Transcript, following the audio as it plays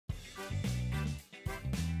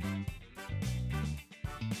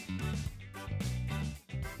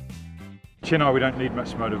Chennai, we don't need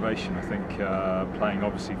much motivation. I think playing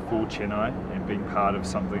obviously for Chennai and being part of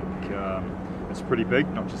something that's pretty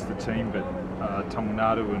big, not just the team, but Tamil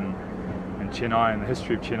Nadu and Chennai and the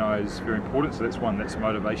history of Chennai is very important. So that's one that's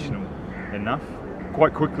motivational enough.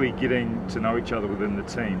 Quite quickly getting to know each other within the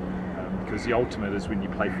team, because the ultimate is when you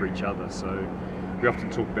play for each other. So we often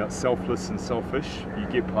talk about selfless and selfish. You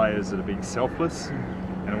get players that are being selfless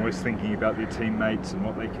and always thinking about their teammates and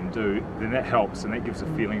what they can do, then that helps, and that gives a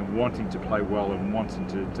feeling of wanting to play well and wanting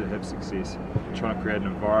to have success. Trying to create an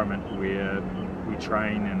environment where we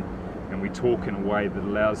train and we talk in a way that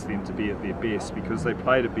allows them to be at their best, because they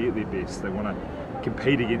play to be at their best. They want to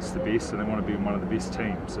compete against the best and they want to be one of the best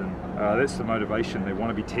teams, and that's the motivation. They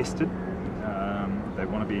want to be tested, they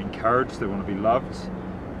want to be encouraged, they want to be loved,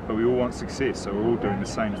 but we all want success, so we're all doing the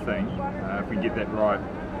same thing. If we get that right,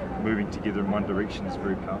 moving together in one direction is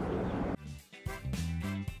very powerful.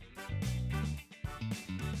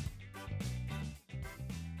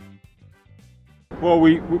 Well,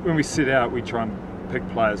 when we set out, we try and pick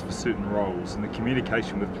players for certain roles, and the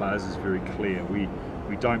communication with players is very clear. We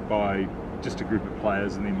don't buy just a group of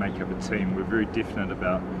players and then make up a team. We're very definite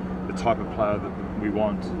about the type of player that we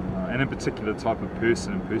want, and in particular the type of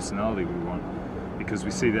person and personality we want, because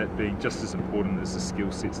we see that being just as important as the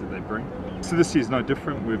skill sets that they bring. So this year's no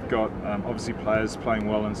different. We've got obviously players playing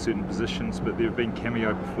well in certain positions, but there have been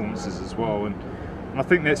cameo performances as well, and I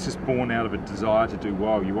think that's just born out of a desire to do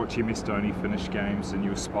well. You watch MS Dhoni finish games and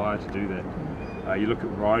you aspire to do that. You look at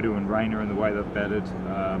Rayudu and Rayner and the way they've batted.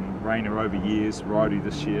 Rayner over years, Rayudu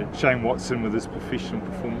this year. Shane Watson with his professional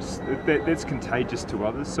performance, that's contagious to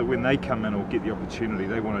others. So when they come in or get the opportunity,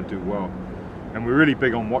 they want to do well. And we're really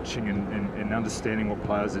big on watching and understanding what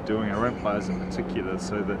players are doing, our own players in particular,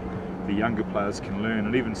 so that the younger players can learn,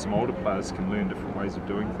 and even some older players can learn different ways of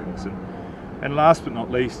doing things. And last but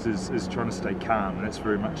not least is trying to stay calm, and that's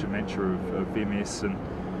very much a mantra of MS, and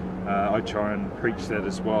I try and preach that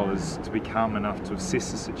as well, is to be calm enough to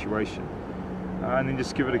assess the situation and then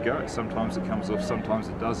just give it a go. Sometimes it comes off, sometimes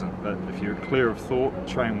it doesn't, but if you're clear of thought,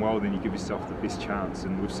 train well, then you give yourself the best chance,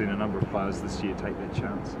 and we've seen a number of players this year take that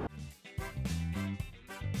chance.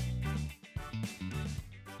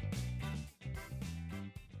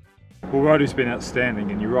 Well, Rayudu's been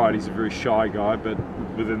outstanding, and you're right, he's a very shy guy, but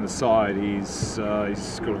within the side he's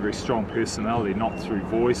got a very strong personality, not through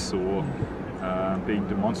voice or being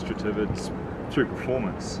demonstrative, it's through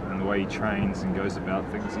performance and the way he trains and goes about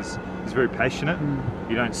things. He's very passionate.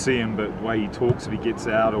 You don't see him, but the way he talks, if he gets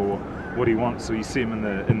out or what he wants, so you see him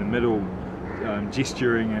in the middle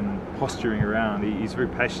gesturing and posturing around. He's very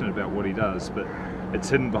passionate about what he does, but it's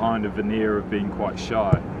hidden behind a veneer of being quite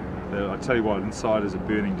shy. I tell you what, inside is a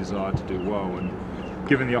burning desire to do well, and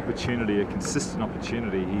given the opportunity, a consistent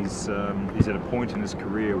opportunity, he's at a point in his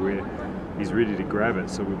career where he's ready to grab it.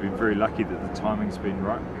 So we've been very lucky that the timing's been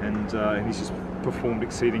right, and he's just performed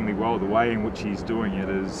exceedingly well. The way in which he's doing it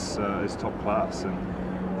is top class, and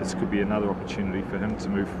this could be another opportunity for him to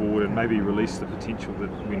move forward and maybe release the potential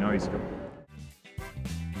that we know he's got.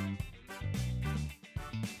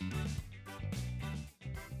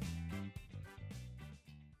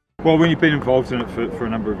 Well, when you've been involved in it for a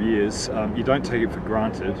number of years, you don't take it for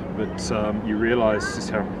granted, but you realise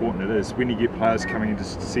just how important it is. When you get players coming into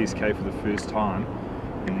CSK for the first time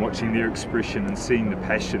and watching their expression and seeing the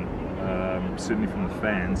passion, certainly from the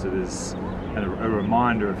fans, it is a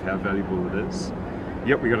reminder of how valuable it is.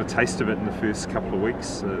 Yep, we got a taste of it in the first couple of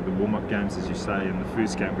weeks, the warm-up games, as you say, and the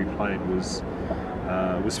first game we played was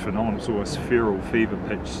phenomenal. It was almost feral, fever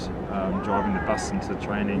pitch, driving the bus into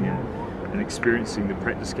training and experiencing the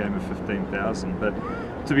practice game of 15,000. But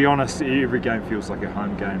to be honest, every game feels like a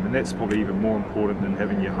home game, and that's probably even more important than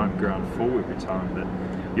having your home ground full every time.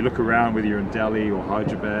 But you look around, whether you're in Delhi or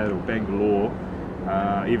Hyderabad or Bangalore,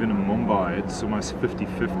 even in Mumbai, it's almost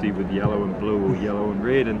 50-50 with yellow and blue or yellow and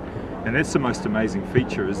red, and that's the most amazing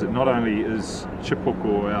feature, is that not only is Chipuk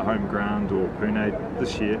or our home ground or Pune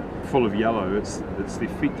this year full of yellow, it's the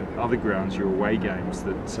effect of other grounds, your away games,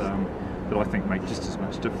 that I think make just as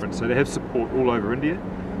much difference. So they have support all over India,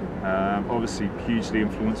 obviously hugely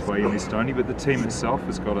influenced by MS Dhoni, but the team itself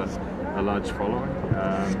has got a large following.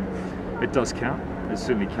 It does count. It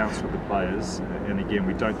certainly counts with the players, and again,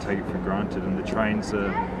 we don't take it for granted, and the trains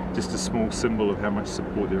are just a small symbol of how much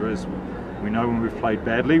support there is. We know when we've played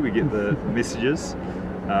badly, we get the messages,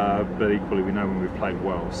 but equally we know when we've played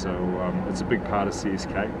well, so it's a big part of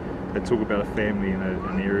CSK. They talk about a family and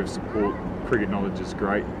an area of support. Cricket knowledge is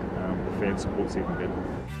great, the fan support's even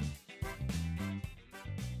better.